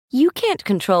You can't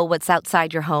control what's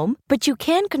outside your home, but you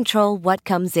can control what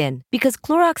comes in. Because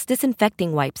Clorox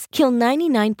disinfecting wipes kill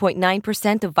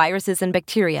 99.9% of viruses and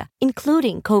bacteria,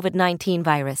 including COVID-19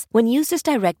 virus, when used as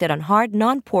directed on hard,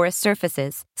 non-porous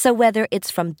surfaces. So whether it's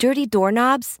from dirty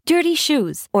doorknobs, dirty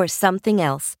shoes, or something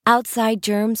else, outside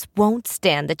germs won't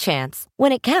stand a chance.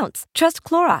 When it counts, trust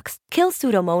Clorox. Kill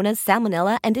Pseudomonas,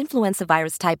 Salmonella, and influenza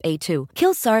virus type A2.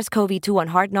 Kill SARS-CoV-2 on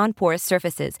hard, non-porous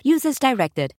surfaces. Use as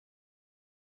directed.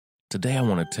 Today I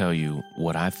want to tell you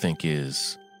what I think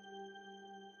is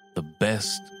the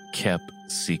best kept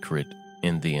secret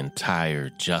in the entire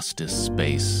justice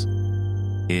space.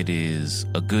 It is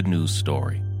a good news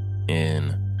story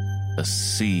in a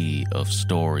sea of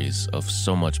stories of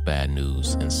so much bad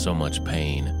news and so much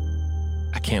pain.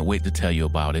 I can't wait to tell you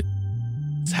about it.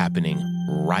 It's happening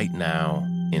right now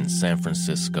in San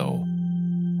Francisco.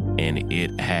 And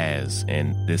it has,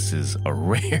 and this is a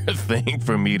rare thing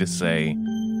for me to say,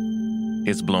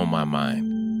 it's blown my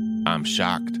mind. I'm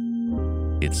shocked.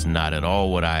 It's not at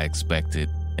all what I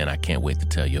expected, and I can't wait to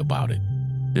tell you about it.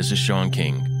 This is Sean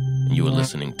King, and you are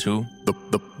listening to The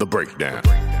Breakdown.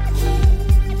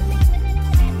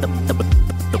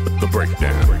 The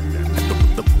Breakdown.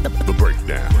 The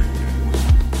Breakdown.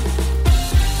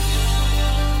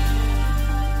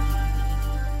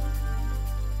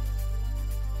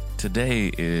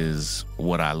 Today is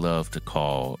what I love to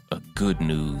call a good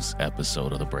news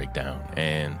episode of The Breakdown.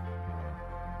 And,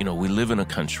 we live in a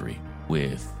country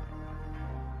with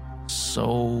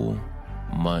so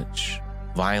much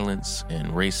violence and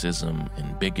racism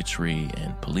and bigotry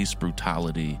and police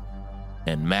brutality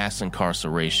and mass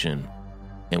incarceration.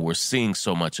 And we're seeing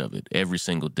so much of it every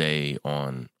single day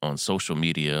on social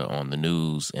media, on the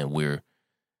news. And we're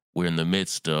in the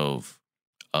midst of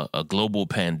a global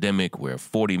pandemic where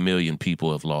 40 million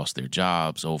people have lost their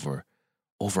jobs. Over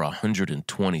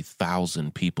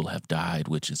 120,000 people have died,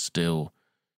 which is still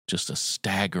just a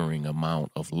staggering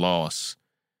amount of loss.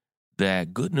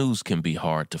 That good news can be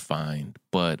hard to find,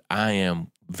 but I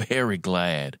am very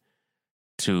glad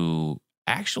I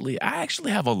actually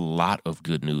have a lot of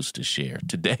good news to share.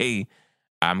 Today,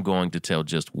 I'm going to tell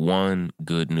just one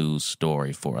good news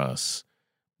story for us,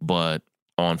 but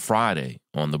on Friday,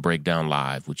 on The Breakdown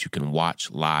Live, which you can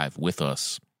watch live with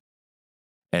us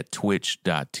at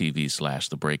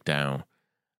twitch.tv/thebreakdown,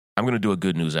 I'm going to do a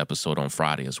good news episode on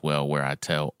Friday as well, where I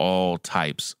tell all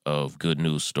types of good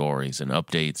news stories and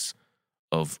updates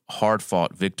of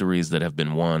hard-fought victories that have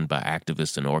been won by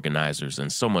activists and organizers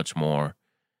and so much more.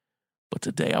 But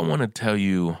today I want to tell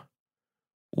you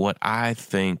what I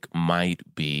think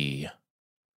might be,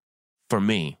 for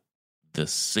me, the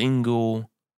single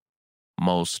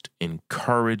most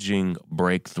encouraging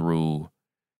breakthrough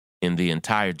in the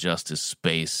entire justice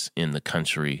space in the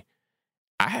country.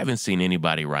 I haven't seen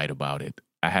anybody write about it.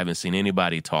 I haven't seen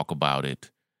anybody talk about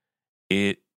it.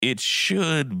 It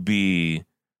should be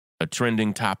a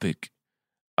trending topic.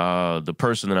 The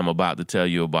person that I'm about to tell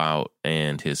you about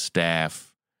and his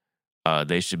staff,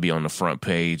 they should be on the front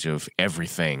page of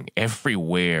everything,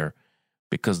 everywhere,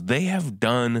 because they have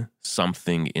done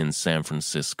something in San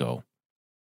Francisco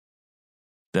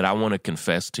that I want to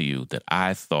confess to you that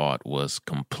I thought was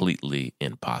completely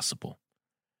impossible.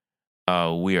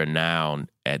 We are now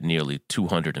at nearly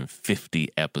 250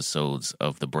 episodes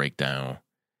of The Breakdown.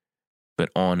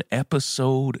 But on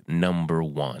episode number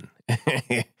 1,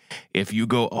 if you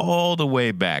go all the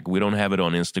way back, we don't have it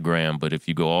on Instagram, but if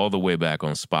you go all the way back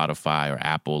on Spotify or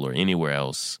Apple or anywhere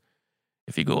else,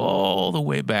 if you go all the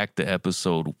way back to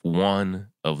episode 1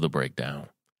 of The Breakdown,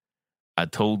 I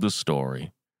told the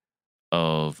story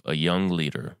of a young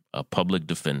leader, a public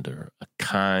defender, a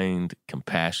kind,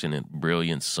 compassionate,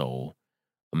 brilliant soul,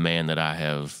 a man that I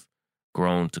have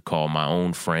grown to call my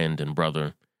own friend and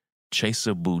brother,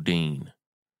 Chesa Boudin,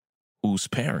 whose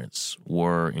parents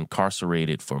were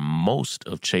incarcerated for most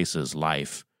of Chesa's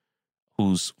life,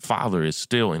 whose father is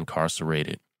still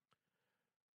incarcerated,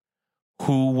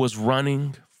 who was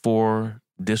running for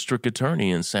district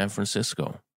attorney in San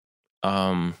Francisco.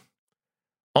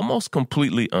 Almost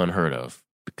completely unheard of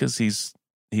because he's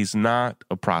not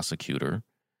a prosecutor.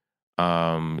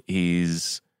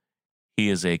 He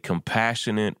is a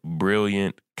compassionate,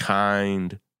 brilliant,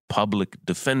 kind public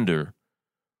defender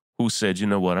who said, you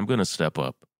know what, I'm going to step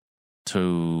up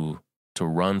to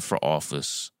run for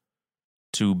office,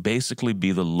 to basically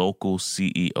be the local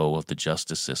CEO of the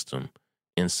justice system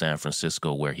in San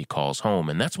Francisco where he calls home.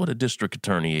 And that's what a district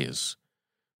attorney is.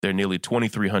 There are nearly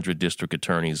 2,300 district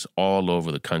attorneys all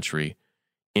over the country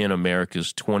in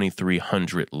America's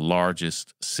 2,300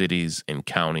 largest cities and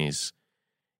counties.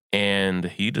 And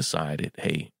he decided,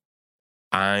 hey,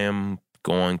 I am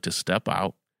going to step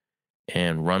out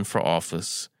and run for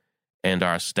office. And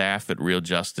our staff at Real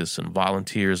Justice and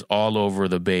volunteers all over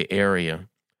the Bay Area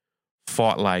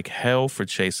fought like hell for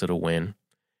Chaser to win.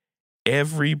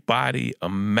 Everybody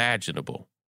imaginable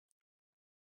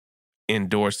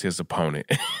endorsed his opponent.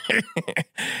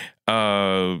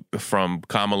 From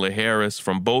Kamala Harris,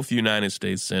 from both United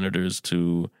States senators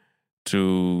to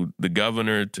the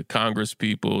governor, to Congress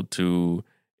people, to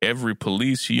every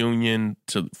police union,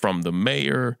 from the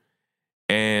mayor,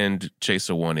 and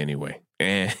Chaser won anyway.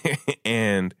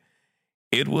 And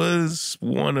it was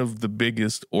one of the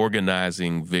biggest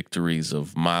organizing victories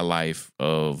of my life,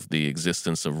 of the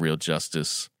existence of Real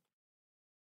Justice.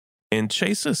 And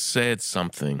Chaser said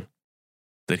something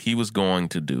that he was going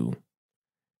to do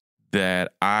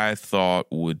that I thought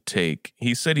would take,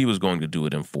 he said he was going to do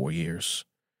it in 4 years.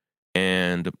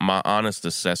 And my honest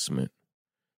assessment,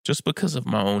 just because of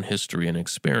my own history and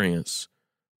experience,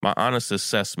 my honest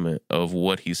assessment of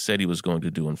what he said he was going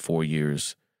to do in 4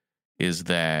 years is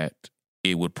that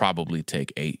it would probably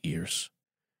take 8 years.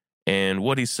 And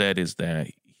what he said is that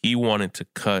he wanted to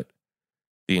cut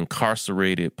the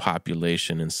incarcerated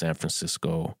population in San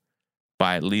Francisco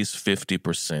by at least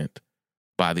 50%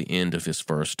 by the end of his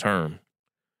first term.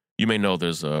 You may know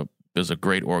there's a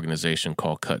great organization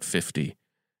called Cut 50,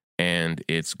 and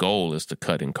its goal is to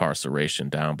cut incarceration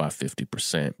down by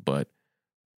 50%. But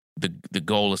the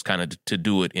goal is kind of to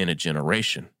do it in a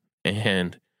generation.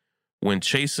 And when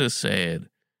Chaser said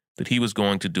that he was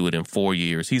going to do it in 4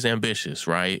 years, he's ambitious,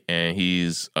 right? And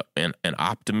he's an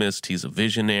optimist. He's a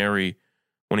visionary.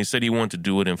 When he said he wanted to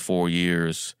do it in 4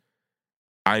 years,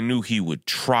 I knew he would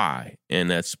try. And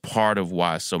that's part of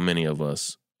why so many of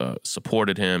us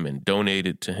supported him and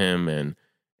donated to him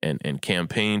and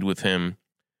campaigned with him.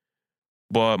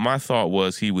 But my thought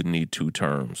was he would need 2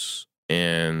 terms.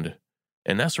 And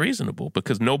that's reasonable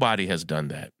because nobody has done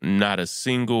that. Not a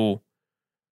single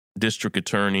district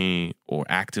attorney or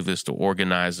activist or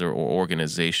organizer or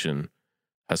organization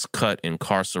has cut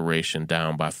incarceration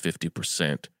down by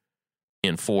 50%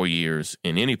 in 4 years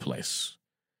in any place.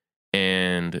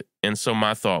 And so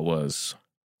my thought was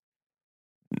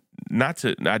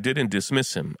I didn't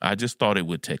dismiss him. I just thought it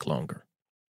would take longer.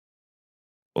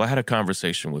 Well, I had a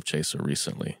conversation with Chaser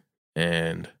recently,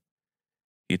 and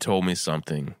he told me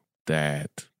something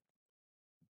that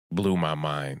blew my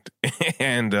mind.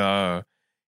 And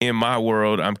in my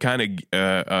world, I'm kind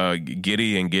of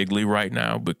giddy and giggly right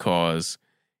now because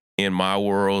in my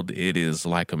world, it is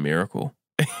like a miracle.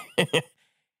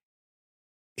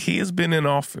 He has been in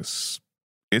office.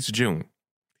 It's June.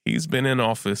 He's been in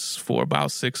office for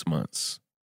about 6 months,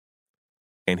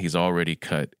 and he's already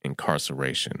cut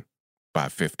incarceration by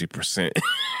 50%.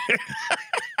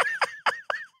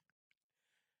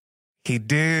 He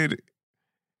did.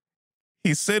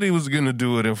 He said he was going to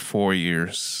do it in 4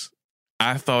 years.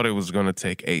 I thought it was going to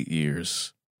take 8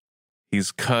 years.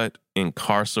 He's cut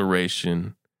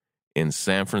incarceration in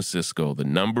San Francisco. The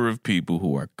number of people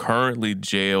who are currently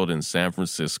jailed in San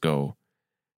Francisco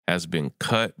has been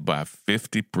cut by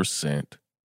 50%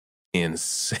 in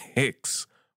 6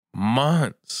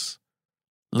 months.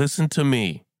 Listen to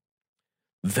me.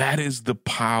 That is the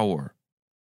power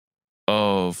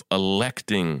of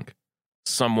electing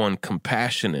someone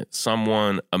compassionate,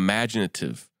 someone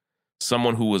imaginative,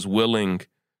 someone who is willing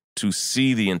to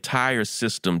see the entire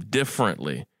system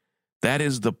differently. That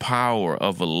is the power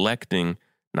of electing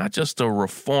not just a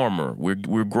reformer.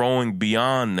 We're growing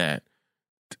beyond that.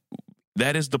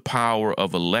 That is the power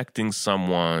of electing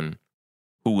someone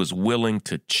who is willing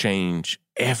to change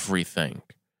everything.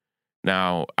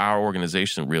 Now, our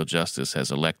organization, Real Justice,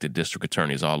 has elected district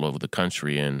attorneys all over the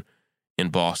country, in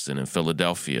Boston, in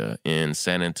Philadelphia, in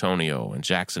San Antonio, in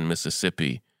Jackson,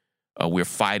 Mississippi. We're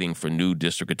fighting for new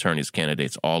district attorneys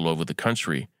candidates all over the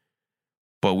country.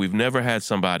 But we've never had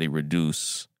somebody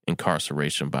reduce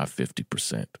incarceration by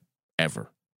 50%, ever.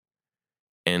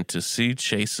 And to see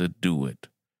Chaser do it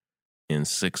in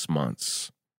 6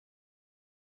 months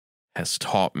has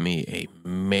taught me a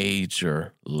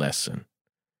major lesson.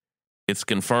 It's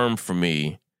confirmed for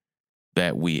me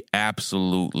that we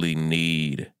absolutely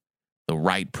need the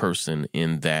right person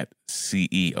in that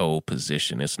CEO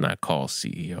position. It's not called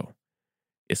CEO.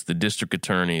 It's the district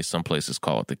attorney. Some places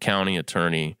call it the county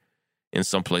attorney. In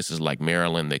some places like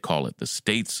Maryland, they call it the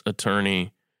state's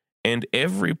attorney. And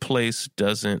every place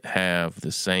doesn't have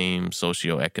the same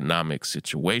socioeconomic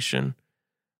situation.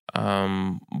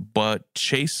 But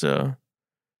Chaser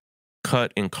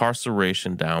cut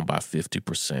incarceration down by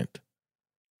 50%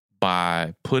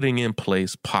 by putting in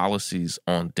place policies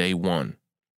on day one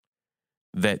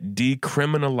that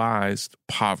decriminalized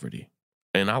poverty.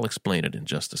 And I'll explain it in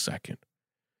just a second.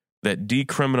 that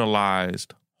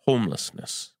decriminalized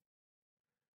homelessness,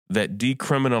 that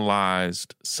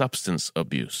decriminalized substance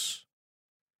abuse,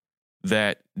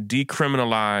 that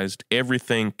decriminalized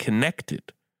everything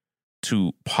connected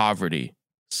to poverty,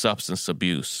 substance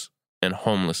abuse, and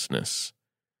homelessness,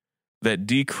 that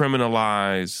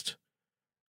decriminalized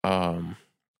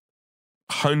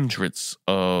hundreds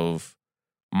of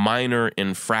minor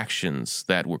infractions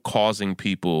that were causing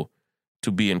people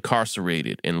to be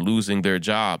incarcerated and losing their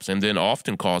jobs, and then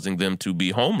often causing them to be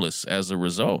homeless as a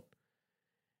result.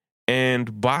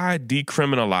 And by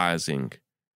decriminalizing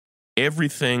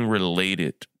everything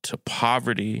related to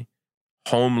poverty,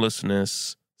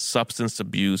 homelessness, substance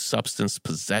abuse, substance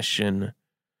possession,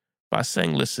 by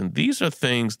saying, listen, these are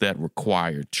things that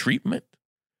require treatment,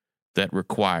 that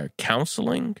require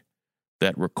counseling,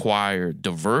 that require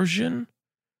diversion,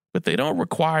 but they don't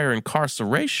require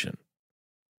incarceration.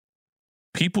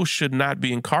 People should not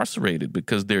be incarcerated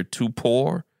because they're too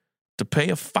poor to pay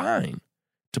a fine,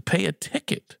 to pay a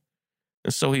ticket.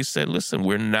 And so he said, listen,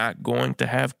 we're not going to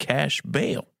have cash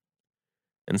bail.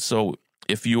 And so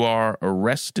if you are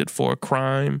arrested for a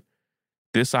crime,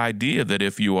 this idea that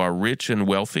if you are rich and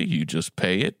wealthy, you just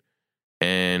pay it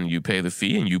and you pay the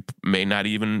fee, and you may not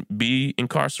even be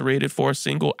incarcerated for a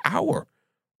single hour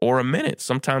or a minute.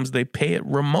 Sometimes they pay it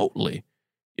remotely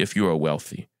if you are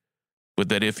wealthy. But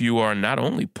that if you are not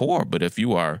only poor, but if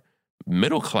you are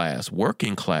middle class,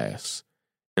 working class,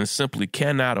 and simply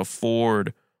cannot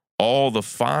afford all the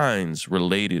fines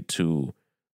related to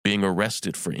being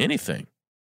arrested for anything,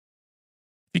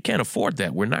 if you can't afford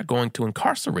that, we're not going to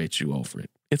incarcerate you over it.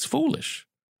 It's foolish.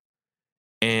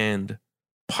 And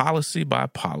policy by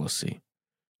policy,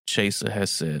 Chesa has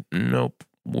said, nope,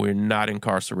 we're not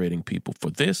incarcerating people for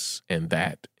this and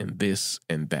that and this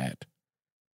and that.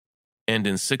 And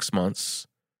in 6 months,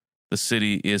 the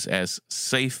city is as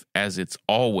safe as it's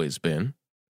always been,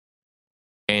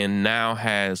 and now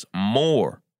has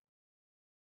more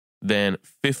than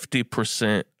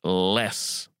 50%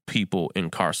 less people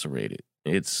incarcerated.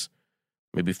 It's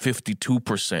maybe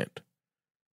 52%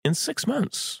 in 6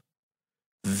 months.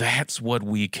 That's what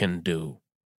we can do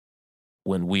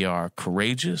when we are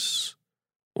courageous,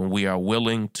 when we are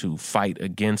willing to fight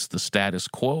against the status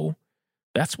quo.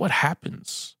 That's what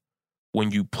happens when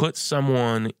you put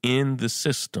someone in the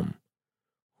system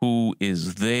who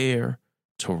is there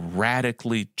to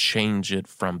radically change it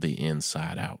from the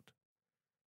inside out.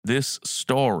 This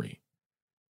story,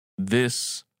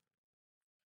 it's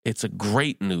a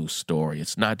great news story.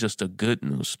 It's not just a good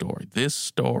news story. This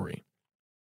story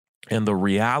and the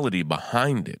reality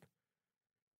behind it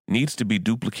needs to be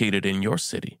duplicated in your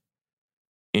city,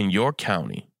 in your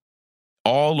county,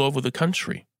 all over the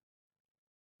country.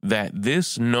 That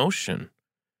this notion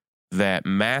that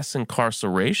mass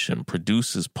incarceration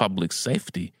produces public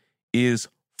safety is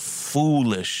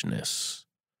foolishness.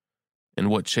 And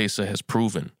what Chesa has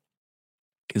proven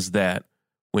is that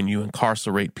when you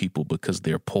incarcerate people because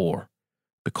they're poor,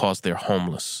 because they're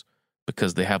homeless,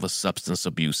 because they have a substance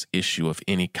abuse issue of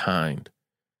any kind,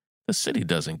 the city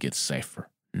doesn't get safer.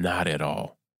 Not at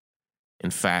all.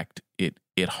 In fact,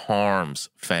 it harms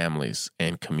families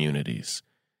and communities.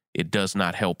 It does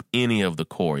not help any of the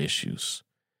core issues.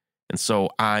 And so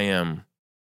I am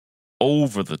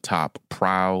over the top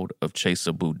proud of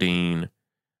Chesa Boudin,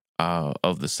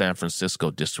 of the San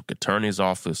Francisco District Attorney's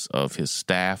Office, of his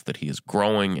staff that he is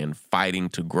growing and fighting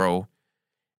to grow.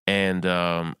 And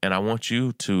I want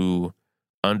you to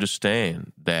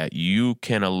understand that you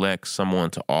can elect someone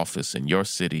to office in your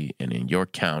city and in your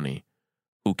county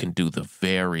who can do the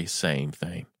very same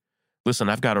thing. Listen,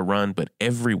 I've got to run, but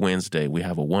every Wednesday we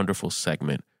have a wonderful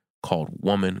segment called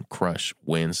Woman Crush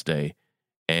Wednesday,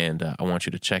 and I want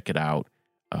you to check it out.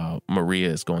 Maria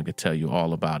is going to tell you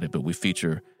all about it, but we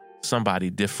feature somebody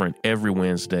different every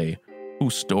Wednesday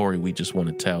whose story we just want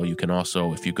to tell. You can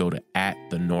also, if you go to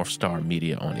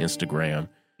 @theNorthstarMedia on Instagram,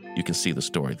 you can see the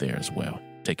story there as well.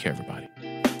 Take care, everybody.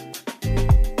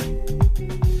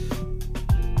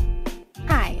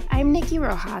 Hi, I'm Nikki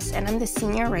Rojas, and I'm the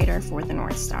senior writer for The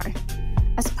North Star.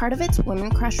 As part of its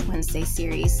Women Crush Wednesday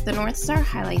series, The North Star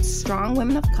highlights strong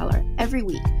women of color every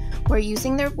week who are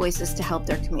using their voices to help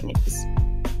their communities.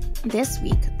 This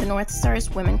week, The North Star's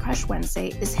Women Crush Wednesday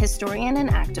is historian and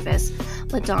activist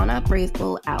LaDonna Brave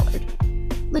Bull Allard.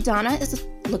 LaDonna is a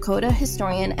Lakota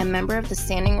historian and member of the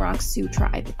Standing Rock Sioux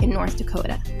tribe in North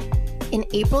Dakota. In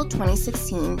April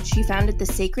 2016, she founded the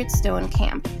Sacred Stone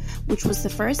Camp, which was the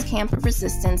first camp of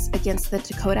resistance against the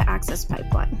Dakota Access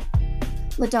Pipeline.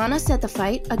 LaDonna said the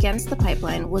fight against the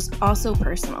pipeline was also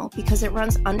personal because it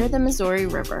runs under the Missouri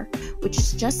River, which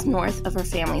is just north of her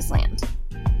family's land.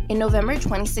 In November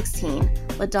 2016,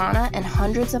 LaDonna and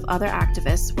hundreds of other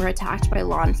activists were attacked by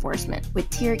law enforcement with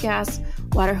tear gas,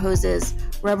 water hoses,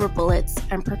 rubber bullets,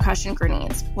 and percussion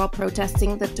grenades while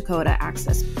protesting the Dakota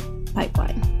Access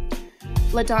Pipeline.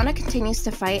 LaDonna continues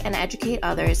to fight and educate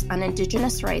others on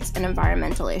Indigenous rights and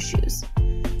environmental issues.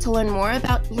 To learn more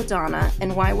about LaDonna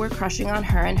and why we're crushing on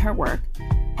her and her work,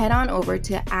 head on over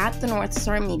to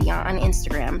 @TheNorthStarMedia on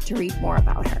Instagram to read more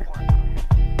about her.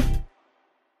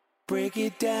 Break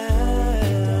it down.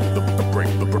 The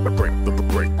breakdown. The breakdown. The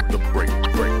breakdown. Break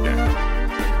it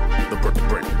down. The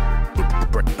breakdown.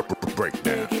 Break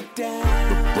it down.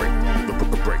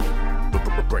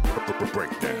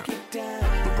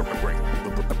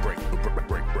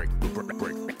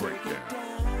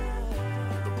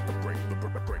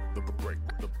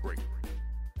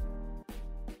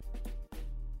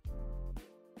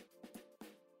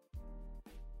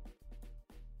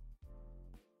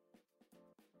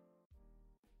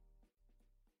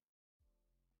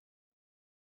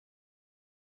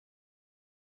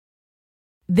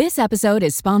 This episode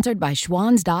is sponsored by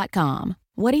Schwans.com.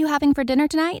 What are you having for dinner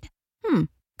tonight?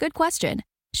 Good question.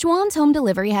 Schwans Home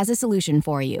Delivery has a solution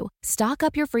for you. Stock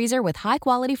up your freezer with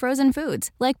high-quality frozen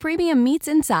foods like premium meats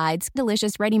and sides,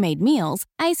 delicious ready-made meals,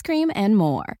 ice cream, and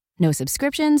more. No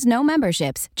subscriptions, no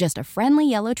memberships, just a friendly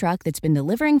yellow truck that's been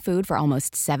delivering food for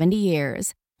almost 70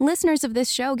 years. Listeners of this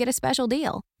show get a special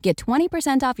deal. Get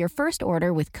 20% off your first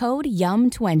order with code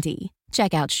YUM20.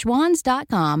 Check out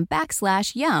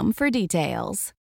schwans.com/YUM for details.